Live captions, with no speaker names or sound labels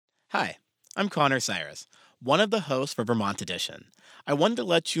Hi, I'm Connor Cyrus, one of the hosts for Vermont Edition. I wanted to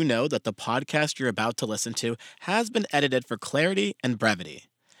let you know that the podcast you're about to listen to has been edited for clarity and brevity.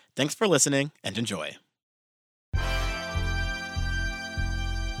 Thanks for listening and enjoy.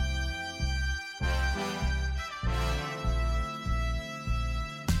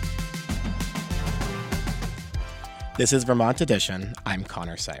 This is Vermont Edition. I'm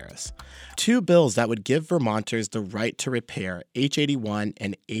Connor Cyrus. Two bills that would give Vermonters the right to repair H81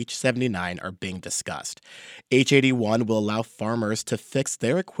 and H79 are being discussed. H81 will allow farmers to fix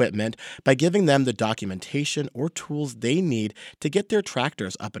their equipment by giving them the documentation or tools they need to get their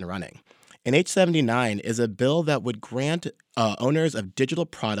tractors up and running. And H79 is a bill that would grant owners of digital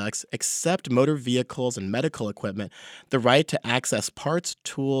products, except motor vehicles and medical equipment, the right to access parts,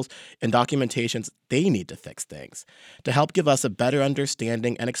 tools, and documentations they need to fix things. To help give us a better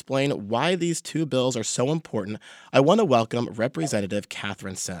understanding and explain why these two bills are so important, I want to welcome Representative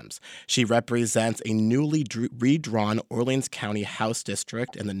Catherine Sims. She represents a newly redrawn Orleans County House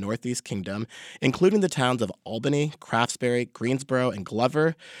District in the Northeast Kingdom, including the towns of Albany, Craftsbury, Greensboro, and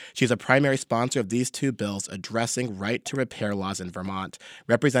Glover. She's a primary sponsor of these two bills addressing right to repair laws in Vermont.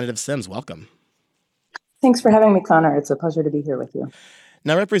 Representative Sims, welcome. Thanks for having me, Connor. It's a pleasure to be here with you.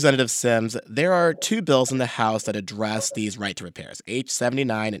 Now, Representative Sims, there are two bills in the House that address these right to repairs,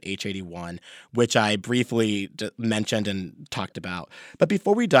 H79 and H81, which I briefly mentioned and talked about. But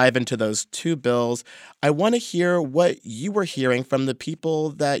before we dive into those two bills, I want to hear what you were hearing from the people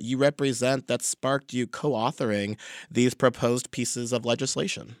that you represent that sparked you co-authoring these proposed pieces of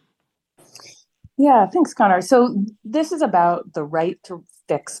legislation. Yeah, thanks, Connor. So this is about the right to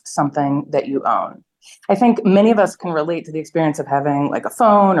fix something that you own. I think many of us can relate to the experience of having like a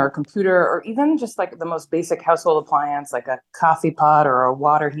phone or a computer or even just like the most basic household appliance, like a coffee pot or a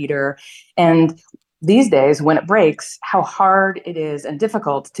water heater. And these days, when it breaks, how hard it is and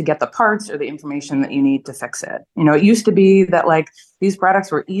difficult to get the parts or the information that you need to fix it. You know, it used to be that like these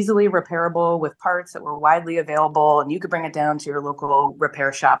products were easily repairable with parts that were widely available and you could bring it down to your local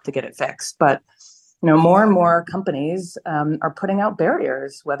repair shop to get it fixed. But more and more companies are putting out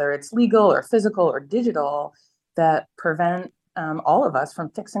barriers, whether it's legal or physical or digital, that prevent all of us from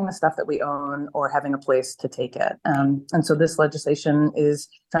fixing the stuff that we own or having a place to take it. And so this legislation is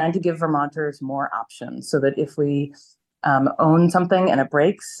trying to give Vermonters more options so that if we own something and it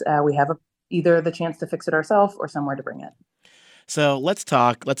breaks, we have either the chance to fix it ourselves or somewhere to bring it. So let's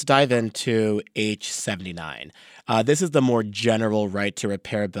dive into H79. This is the more general right to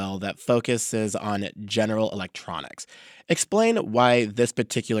repair bill that focuses on general electronics. Explain why this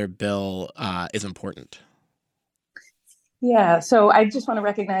particular bill is important. Yeah, so I just want to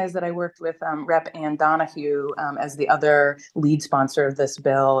recognize that I worked with Rep. Ann Donahue as the other lead sponsor of this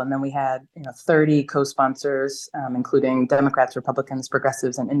bill. And then we had 30 co-sponsors, including Democrats, Republicans,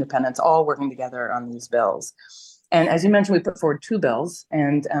 progressives, and independents, all working together on these bills. And as you mentioned, we put forward two bills,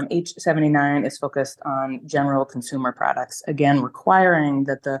 and H79 is focused on general consumer products, again, requiring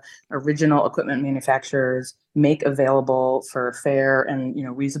that the original equipment manufacturers make available for fair and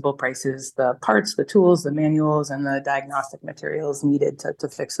reasonable prices the parts, the tools, the manuals, and the diagnostic materials needed to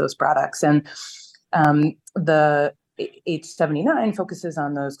fix those products. And the H79 focuses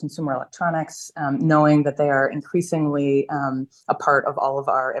on those consumer electronics, knowing that they are increasingly a part of all of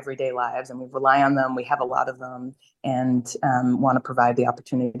our everyday lives, and we rely on them. We have a lot of them, and want to provide the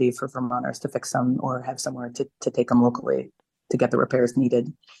opportunity for Vermonters to fix them or have somewhere to take them locally to get the repairs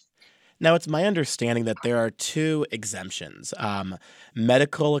needed. Now, it's my understanding that there are two exemptions,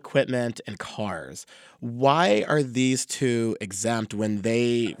 medical equipment and cars. Why are these two exempt when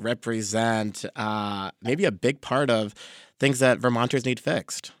they represent maybe a big part of things that Vermonters need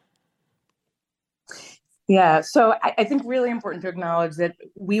fixed? Yeah, so I think really important to acknowledge that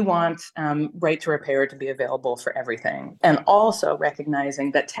we want right to repair to be available for everything, and also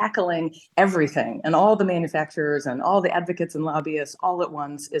recognizing that tackling everything and all the manufacturers and all the advocates and lobbyists all at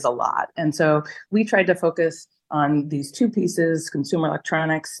once is a lot. And so we tried to focus on these two pieces, consumer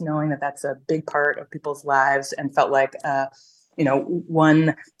electronics, knowing that that's a big part of people's lives, and felt like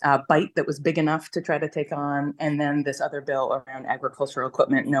one bite that was big enough to try to take on, and then this other bill around agricultural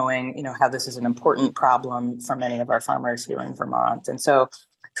equipment, knowing, how this is an important problem for many of our farmers here in Vermont. And so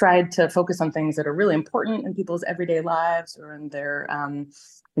tried to focus on things that are really important in people's everyday lives or in their,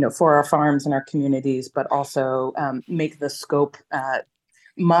 for our farms and our communities, but also make the scope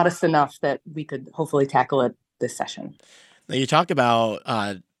modest enough that we could hopefully tackle it this session. Now, you talk about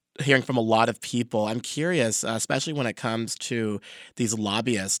hearing from a lot of people. I'm curious, especially when it comes to these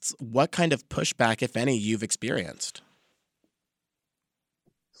lobbyists, what kind of pushback, if any, you've experienced?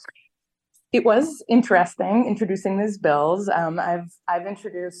 It was interesting introducing these bills. I've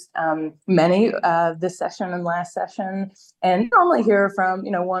introduced many this session and last session, and normally hear from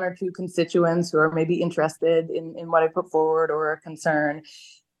one or two constituents who are maybe interested in what I put forward or a concern.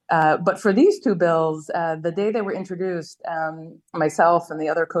 But for these two bills, the day they were introduced, myself and the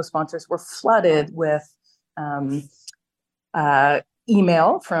other co-sponsors were flooded with um,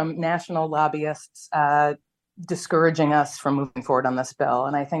 email from national lobbyists discouraging us from moving forward on this bill.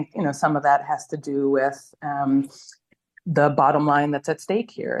 And I think some of that has to do with the bottom line that's at stake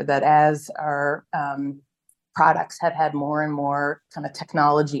here. That as our products have had more and more kind of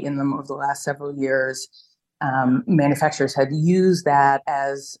technology in them over the last several years, manufacturers had used that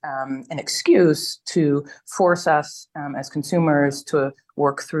as an excuse to force us as consumers to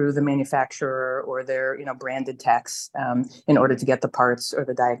work through the manufacturer or their branded techs in order to get the parts or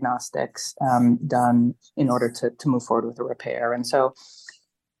the diagnostics done in order to move forward with a repair. And so,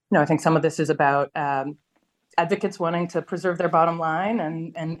 I think some of this is about advocates wanting to preserve their bottom line,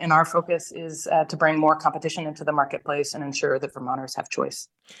 and our focus is to bring more competition into the marketplace and ensure that Vermonters have choice.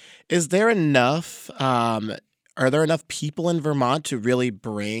 Is there enough? Are there enough people in Vermont to really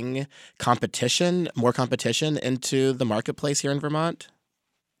bring more competition into the marketplace here in Vermont?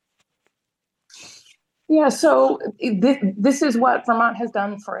 Yeah, so this is what Vermont has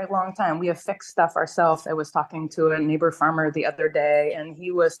done for a long time. We have fixed stuff ourselves. I was talking to a neighbor farmer the other day, and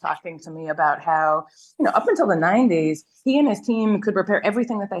he was talking to me about how, up until the 90s, he and his team could repair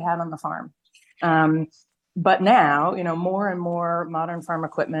everything that they had on the farm. But now, more and more modern farm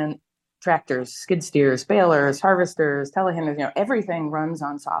equipment, tractors, skid steers, balers, harvesters, telehandlers, everything runs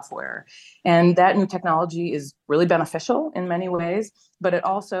on software. And that new technology is really beneficial in many ways, but it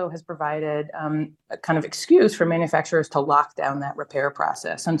also has provided a kind of excuse for manufacturers to lock down that repair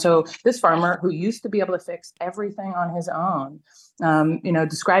process. And so this farmer, who used to be able to fix everything on his own,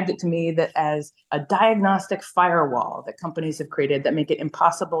 described it to me that as a diagnostic firewall that companies have created that make it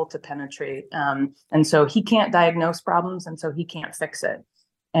impossible to penetrate. And so he can't diagnose problems, and so he can't fix it.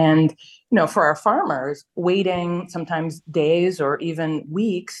 And, for our farmers, waiting sometimes days or even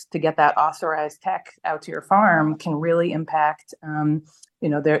weeks to get that authorized tech out to your farm can really impact,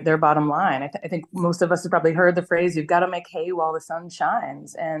 their bottom line. I think most of us have probably heard the phrase, you've got to make hay while the sun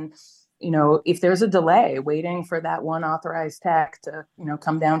shines. And, if there's a delay waiting for that one authorized tech to,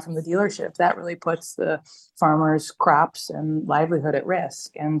 come down from the dealership, that really puts the farmer's crops and livelihood at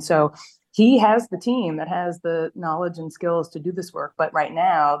risk. And so he has the team that has the knowledge and skills to do this work. But right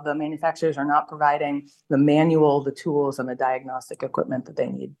now, the manufacturers are not providing the manual, the tools, and the diagnostic equipment that they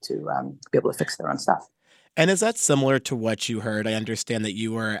need to be able to fix their own stuff. And is that similar to what you heard? I understand that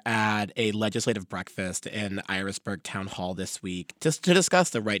you were at a legislative breakfast in Irisburg Town Hall this week just to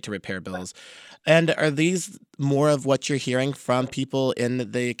discuss the right to repair bills. And are these more of what you're hearing from people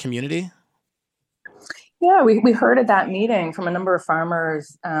in the community? Yeah, we heard at that meeting from a number of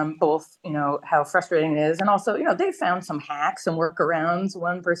farmers, both, how frustrating it is. And also, they found some hacks and workarounds.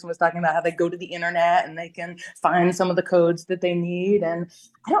 One person was talking about how they go to the internet and they can find some of the codes that they need. And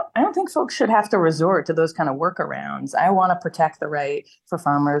I don't think folks should have to resort to those kind of workarounds. I want to protect the right for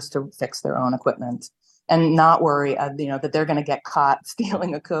farmers to fix their own equipment and not worry, that they're going to get caught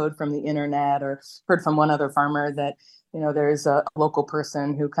stealing a code from the internet. Or heard from one other farmer that there's a local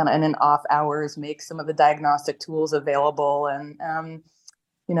person who kind of in off hours makes some of the diagnostic tools available, and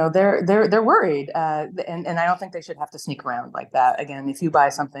they're worried, and I don't think they should have to sneak around like that. Again, if you buy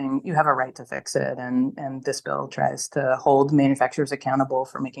something, you have a right to fix it, and this bill tries to hold manufacturers accountable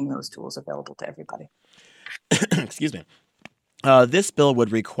for making those tools available to everybody. Excuse me. This bill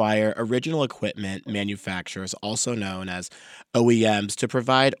would require original equipment manufacturers, also known as OEMs, to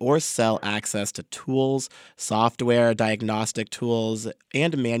provide or sell access to tools, software, diagnostic tools,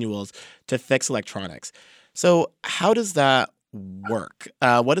 and manuals to fix electronics. So how does that work?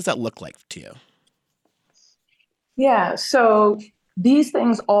 What does that look like to you? Yeah, so these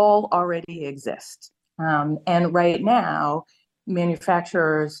things all already exist. And right now,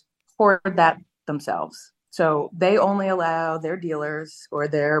 manufacturers hoard that themselves. So they only allow their dealers or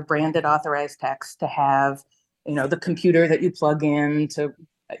their branded authorized techs to have, the computer that you plug in to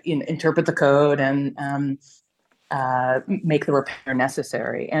interpret the code and make the repair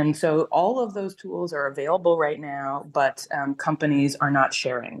necessary. And so all of those tools are available right now, but companies are not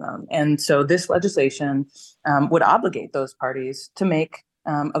sharing them. And so this legislation would obligate those parties to make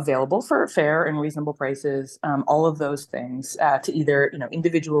available for fair and reasonable prices, all of those things to either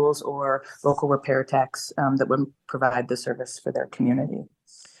individuals or local repair techs that would provide the service for their community.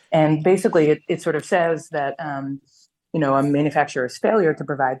 And basically, it sort of says that a manufacturer's failure to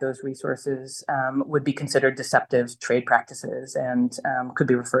provide those resources would be considered deceptive trade practices and could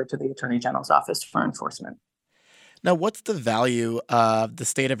be referred to the Attorney General's office for enforcement. Now, what's the value of the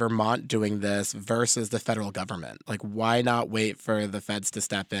state of Vermont doing this versus the federal government? Like, why not wait for the feds to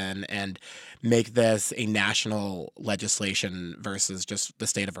step in and make this a national legislation versus just the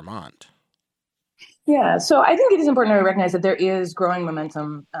state of Vermont? Yeah, so I think it is important to recognize that there is growing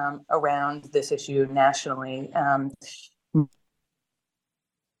momentum around this issue nationally.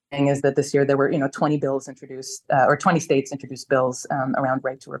 Is that this year there were 20 bills introduced or 20 states introduced bills around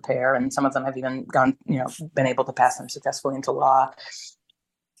right to repair, and some of them have even been able to pass them successfully into law.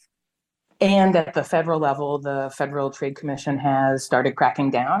 And at the federal level, the Federal Trade Commission has started cracking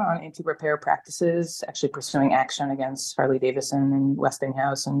down on anti-repair practices, actually pursuing action against Harley-Davidson and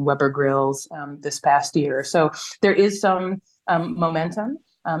Westinghouse and Weber Grills this past year. So there is some momentum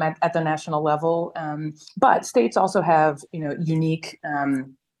at the national level, but states also have unique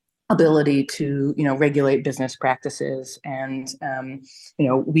ability to regulate business practices, and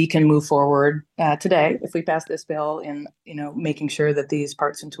we can move forward today if we pass this bill in making sure that these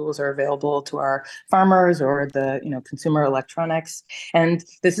parts and tools are available to our farmers or the consumer electronics. And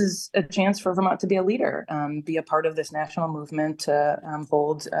this is a chance for Vermont to be a leader, be a part of this national movement to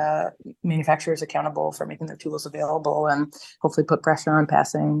hold manufacturers accountable for making their tools available, and hopefully put pressure on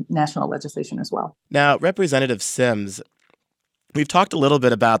passing national legislation as well. Now, Representative Sims, we've talked a little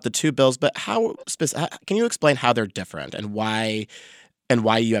bit about the two bills, but can you explain how they're different and why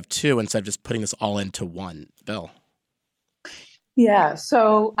you have two instead of just putting this all into one bill? Yeah,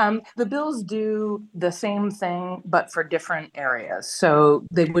 so the bills do the same thing, but for different areas. So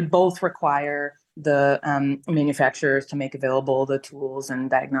they would both require the manufacturers to make available the tools and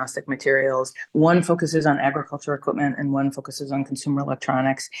diagnostic materials. One focuses on agriculture equipment and one focuses on consumer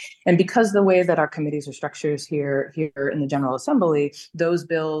electronics. And because the way that our committees are structured here in the General Assembly, those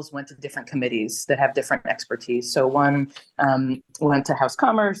bills went to different committees that have different expertise. So one went to House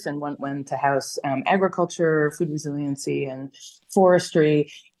Commerce and one went to House Agriculture, Food Resiliency, and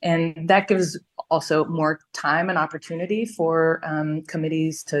Forestry. And that gives also more time and opportunity for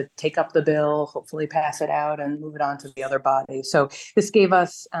committees to take up the bill, hopefully pass it out and move it on to the other body. So this gave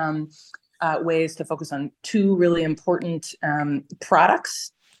us ways to focus on two really important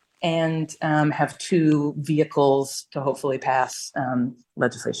products and have two vehicles to hopefully pass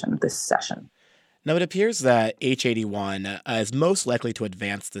legislation this session. Now, it appears that H81 is most likely to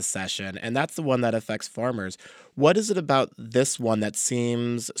advance this session, and that's the one that affects farmers. What is it about this one that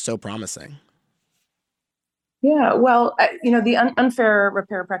seems so promising? Yeah, well, the unfair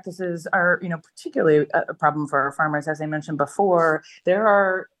repair practices are, particularly a problem for our farmers. As I mentioned before, there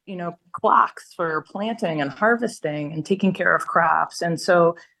are, clocks for planting and harvesting and taking care of crops. And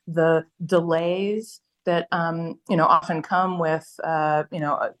so the delays that often come with a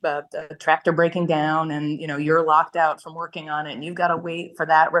tractor breaking down and you're locked out from working on it and you've got to wait for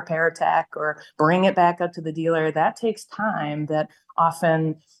that repair tech or bring it back up to the dealer. That takes time that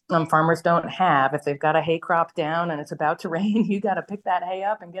often farmers don't have. If they've got a hay crop down and it's about to rain, you got to pick that hay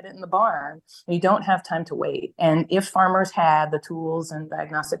up and get it in the barn. And you don't have time to wait. And if farmers had the tools and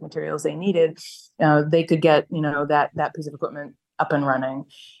diagnostic materials they needed, they could get that piece of equipment up and running.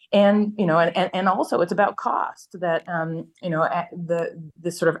 And and also it's about cost. That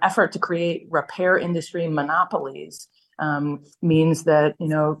this sort of effort to create repair industry monopolies means that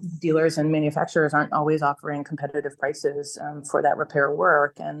dealers and manufacturers aren't always offering competitive prices for that repair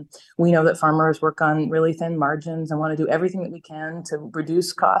work. And we know that farmers work on really thin margins and want to do everything that we can to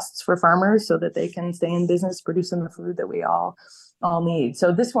reduce costs for farmers so that they can stay in business producing the food that we all need.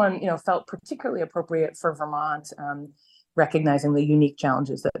 So this one felt particularly appropriate for Vermont. Recognizing the unique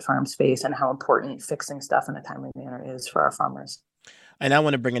challenges that farms face and how important fixing stuff in a timely manner is for our farmers. I now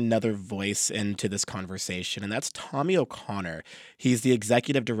want to bring another voice into this conversation, and that's Tommy O'Connor. He's the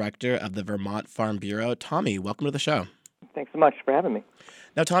executive director of the Vermont Farm Bureau. Tommy, welcome to the show. Thanks so much for having me.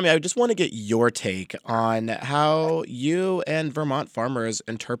 Now, Tommy, I just want to get your take on how you and Vermont farmers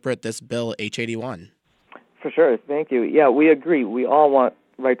interpret this bill, H81. For sure. Thank you. Yeah, we agree. We all want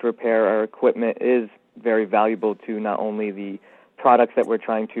right to repair. Our equipment is very valuable to not only the products that we're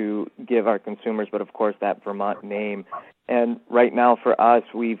trying to give our consumers, but of course that Vermont name. And right now for us,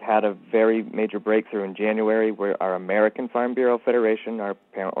 we've had a very major breakthrough in January where our American Farm Bureau Federation, our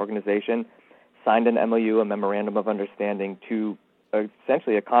parent organization, signed an MOU, a memorandum of understanding, to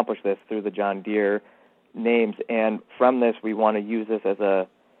essentially accomplish this through the John Deere names. And from this, we want to use this as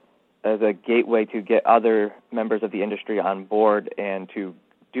a gateway to get other members of the industry on board and to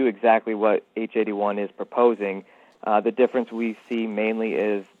do exactly what H81 is proposing, The difference we see mainly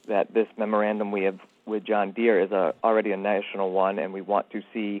is that this memorandum we have with John Deere is already a national one, and we want to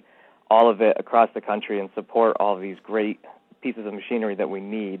see all of it across the country and support all of these great pieces of machinery that we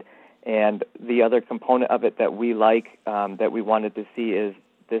need. And the other component of it that we like, that we wanted to see, is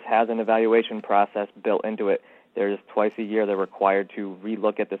this has an evaluation process built into it. There's twice a year they're required to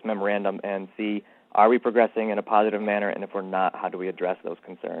relook at this memorandum and see, are we progressing in a positive manner, and if we're not, how do we address those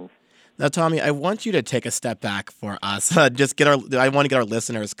concerns? Now, Tommy, I want you to take a step back for us. I want to get our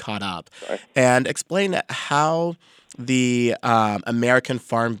listeners caught up. Sorry. And explain how the American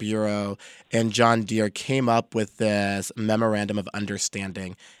Farm Bureau and John Deere came up with this memorandum of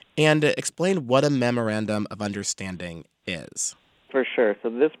understanding, and explain what a memorandum of understanding is. For sure. So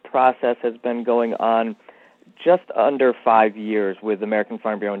this process has been going on just under 5 years with American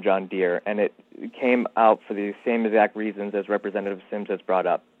Farm Bureau and John Deere, and it came out for the same exact reasons as Representative Sims has brought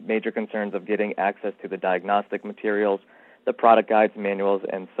up: major concerns of getting access to the diagnostic materials, the product guides, manuals,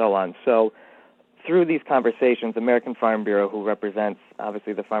 and so on. So through these conversations, American Farm Bureau, who represents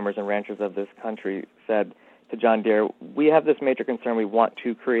obviously the farmers and ranchers of this country, said to John Deere, we have this major concern. We want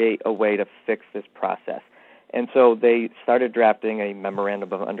to create a way to fix this process. And so they started drafting a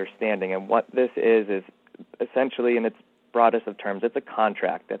memorandum of understanding. And what this is essentially, in its broadest of terms, it's a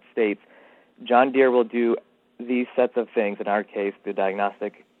contract that states John Deere will do these sets of things, in our case, the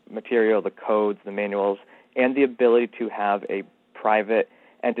diagnostic material, the codes, the manuals, and the ability to have a private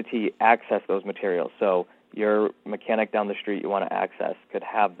entity access those materials. So your mechanic down the street you want to access could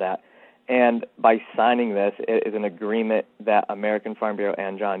have that. And by signing this, it is an agreement that American Farm Bureau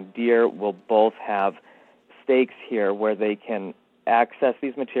and John Deere will both have stakes here where they can access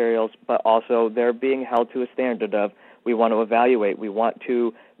these materials, but also they're being held to a standard of, we want to evaluate, we want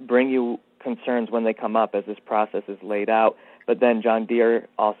to bring you concerns when they come up as this process is laid out. But then John Deere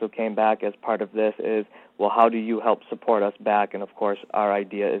also came back as part of this is, well, how do you help support us back? And of course, our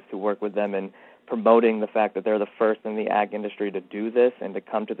idea is to work with them in promoting the fact that they're the first in the ag industry to do this and to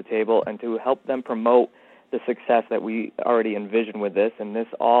come to the table and to help them promote the success that we already envision with this. And this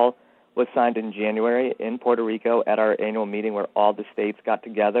all was signed in January in Puerto Rico at our annual meeting where all the states got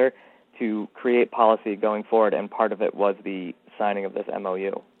together to create policy going forward, and part of it was the signing of this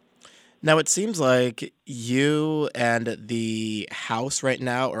MOU. Now, it seems like you and the House right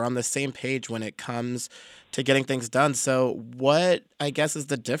now are on the same page when it comes to getting things done. So what, I guess, is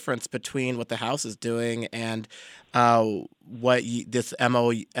the difference between what the House is doing and this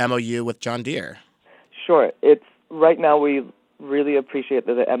MOU with John Deere? Sure. It's right now we really appreciate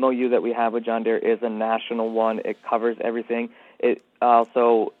that the MOU that we have with John Deere is a national one. It covers everything. It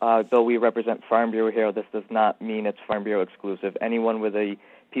also, though we represent Farm Bureau here, this does not mean it's Farm Bureau exclusive. Anyone with a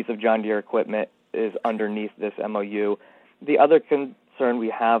piece of John Deere equipment is underneath this MOU. The other concern we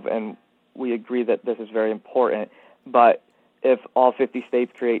have, and we agree that this is very important, but if all 50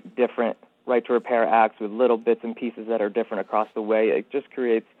 states create different right to repair acts with little bits and pieces that are different across the way, it just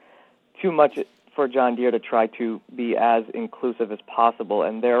creates too much for John Deere to try to be as inclusive as possible.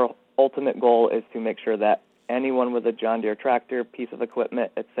 And their ultimate goal is to make sure that anyone with a John Deere tractor, piece of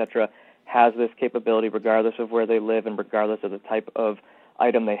equipment, etc., has this capability regardless of where they live and regardless of the type of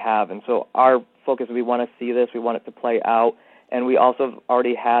item they have. And so our focus, we want to see this, we want it to play out, and we also have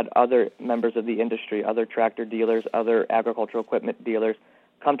already had other members of the industry, other tractor dealers, other agricultural equipment dealers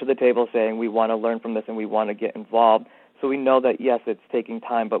come to the table saying we want to learn from this and we want to get involved. So we know that, yes, it's taking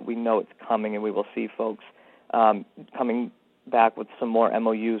time, but we know it's coming, and we will see folks coming back with some more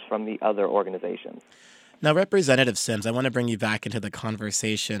MOUs from the other organizations. Now, Representative Sims, I want to bring you back into the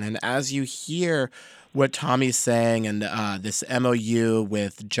conversation. And as you hear what Tommy's saying and this MOU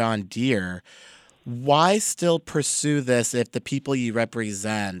with John Deere, why still pursue this if the people you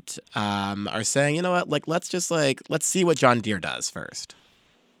represent are saying, you know what, let's see what John Deere does first?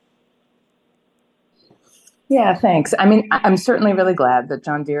 Yeah, thanks. I mean, I'm certainly really glad that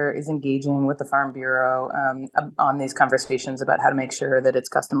John Deere is engaging with the Farm Bureau on these conversations about how to make sure that its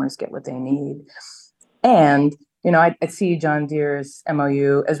customers get what they need. And, I see John Deere's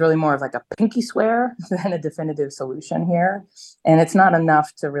MOU as really more of like a pinky swear than a definitive solution here. And it's not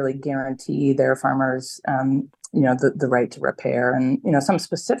enough to really guarantee their farmers, the right to repair. And, some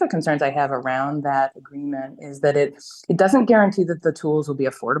specific concerns I have around that agreement is that it doesn't guarantee that the tools will be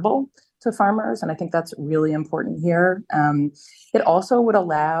affordable to farmers. And I think that's really important here. It also would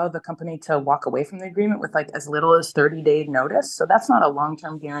allow the company to walk away from the agreement with as little as 30-day notice. So that's not a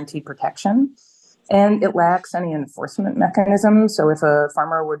long-term guaranteed protection. And it lacks any enforcement mechanism. So if a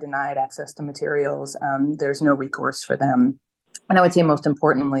farmer were denied access to materials, there's no recourse for them. And I would say most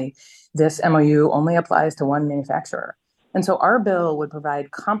importantly, this MOU only applies to one manufacturer. And so our bill would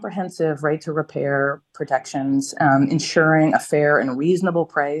provide comprehensive right to repair protections, ensuring a fair and reasonable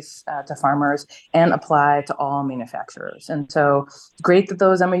price to farmers and apply to all manufacturers. And so it's great that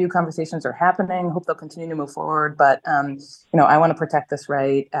those MOU conversations are happening. Hope they'll continue to move forward. But, I want to protect this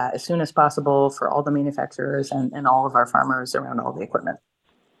right as soon as possible for all the manufacturers and all of our farmers around all the equipment.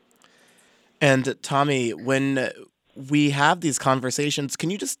 And Tommy, when we have these conversations, can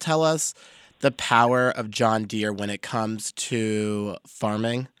you just tell us the power of John Deere when it comes to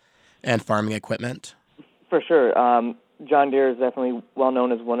farming and farming equipment? For sure. John Deere is definitely well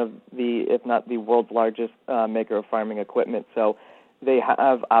known as one of the, if not the world's largest maker of farming equipment. So they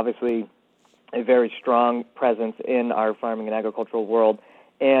have obviously a very strong presence in our farming and agricultural world.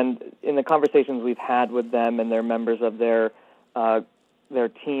 And in the conversations we've had with them and their members of their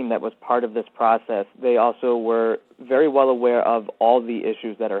team that was part of this process, they also were very well aware of all the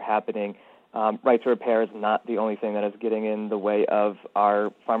issues that are happening. Right to repair is not the only thing that is getting in the way of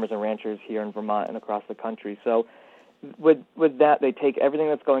our farmers and ranchers here in Vermont and across the country. So with that, they take everything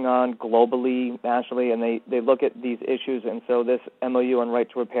that's going on globally, nationally, and they look at these issues. And so this MOU on right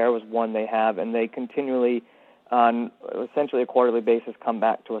to repair was one they have, and they continually, on essentially a quarterly basis, come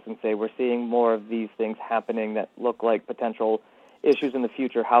back to us and say, we're seeing more of these things happening that look like potential issues in the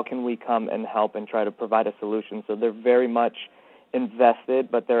future. How can we come and help and try to provide a solution? So they're very much invested,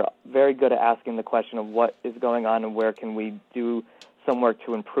 but they're very good at asking the question of what is going on and where can we do some work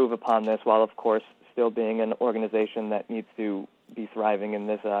to improve upon this, while of course still being an organization that needs to be thriving in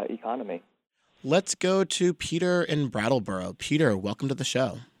this economy. Let's go to Peter in Brattleboro. Peter, welcome to the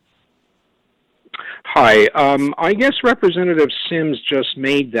show. Hi. I guess Representative Sims just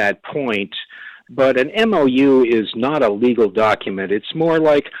made that point, but an MOU is not a legal document. It's more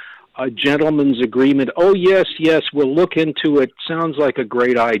like a gentleman's agreement. Oh, yes, we'll look into it. Sounds like a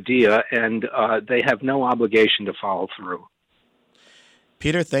great idea, and they have no obligation to follow through.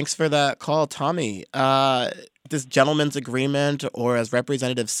 Peter, thanks for that call. Tommy, this gentleman's agreement, or as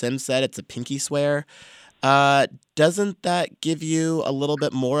Representative Sims said, it's a pinky swear. Doesn't that give you a little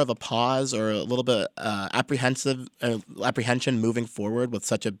bit more of a pause or a little bit apprehension moving forward with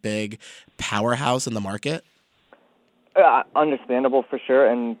such a big powerhouse in the market? Understandable for sure,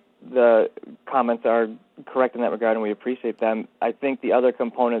 and the comments are correct in that regard, and we appreciate them. I think the other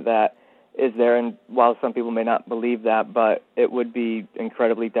component that is there, and while some people may not believe that, but it would be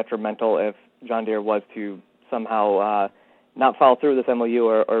incredibly detrimental if John Deere was to somehow not follow through with this MOU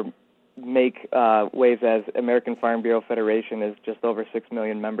or make waves, as American Farm Bureau Federation is just over 6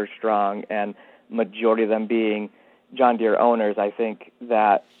 million members strong, and majority of them being John Deere owners. I think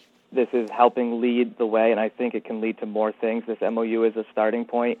that this is helping lead the way, and I think it can lead to more things. This MOU is a starting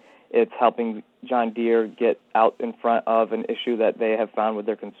point. It's helping John Deere get out in front of an issue that they have found with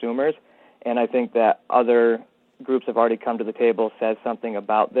their consumers, and I think that other groups have already come to the table, said something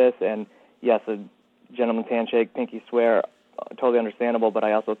about this, and yes, a gentleman's handshake, pinky swear, totally understandable, but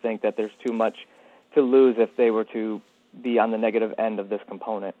I also think that there's too much to lose if they were to be on the negative end of this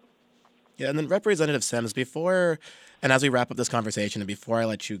component. Yeah, and then Representative Sims, before, and as we wrap up this conversation and before I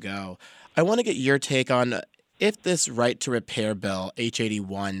let you go, I want to get your take on if this right to repair bill,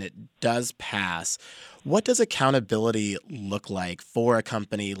 H81, does pass, what does accountability look like for a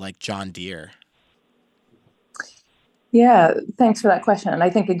company like John Deere? Yeah, thanks for that question. And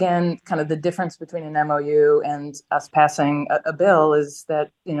I think, again, kind of the difference between an MOU and us passing a bill is that,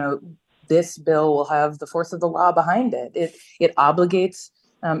 this bill will have the force of the law behind it. It obligates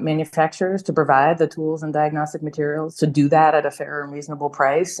manufacturers to provide the tools and diagnostic materials to do that at a fair and reasonable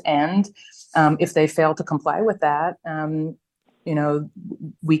price. And if they fail to comply with that,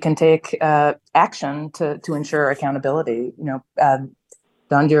 we can take action to ensure accountability.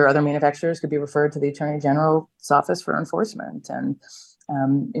 John Deere or other manufacturers could be referred to the Attorney General's office for enforcement. And,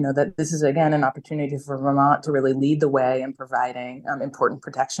 that this is, again, an opportunity for Vermont to really lead the way in providing important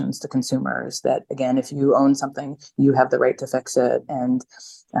protections to consumers that, again, if you own something, you have the right to fix it. And,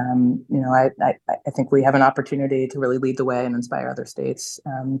 I think we have an opportunity to really lead the way and inspire other states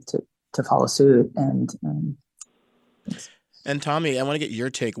to follow suit. And Tommy, I want to get your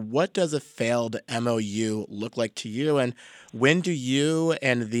take. What does a failed MOU look like to you? And when do you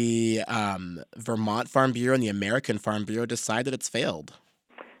and the Vermont Farm Bureau and the American Farm Bureau decide that it's failed?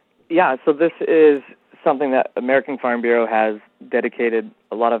 Yeah, so this is something that American Farm Bureau has dedicated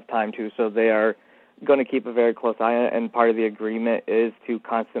a lot of time to, so they are going to keep a very close eye on it, and part of the agreement is to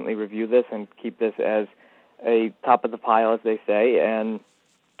constantly review this and keep this as a top of the pile, as they say. And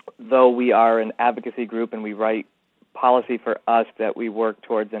though we are an advocacy group and we write policy for us that we work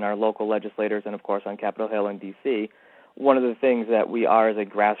towards in our local legislators and, of course, on Capitol Hill and D.C., one of the things that we are is a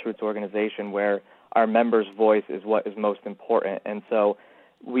grassroots organization where our members' voice is what is most important. And so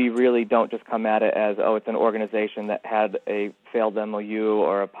we really don't just come at it as, oh, it's an organization that had a failed MOU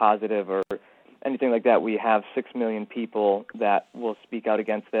or a positive or anything like that. We have 6 million people that will speak out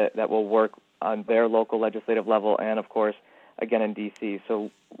against it, that will work on their local legislative level and, of course, again in D.C. So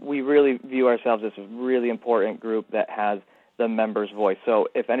we really view ourselves as a really important group that has the members' voice. So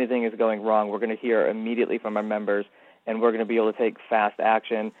if anything is going wrong, we're going to hear immediately from our members, and we're going to be able to take fast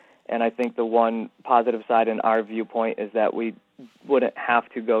action. And I think the one positive side in our viewpoint is that we wouldn't have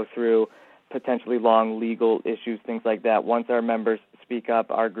to go through potentially long legal issues, things like that. Once our members speak up,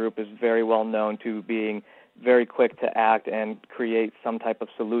 our group is very well known to being very quick to act and create some type of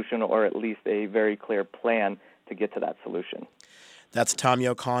solution or at least a very clear plan to get to that solution. That's Tommy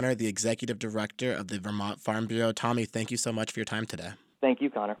O'Connor, the Executive Director of the Vermont Farm Bureau. Tommy, thank you so much for your time today. Thank you,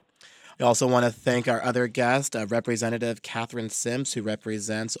 Connor. I also want to thank our other guest, Representative Catherine Sims, who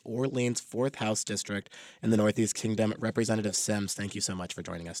represents Orleans 4th House District in the Northeast Kingdom. Representative Sims, thank you so much for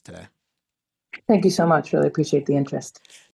joining us today. Thank you so much. Really appreciate the interest.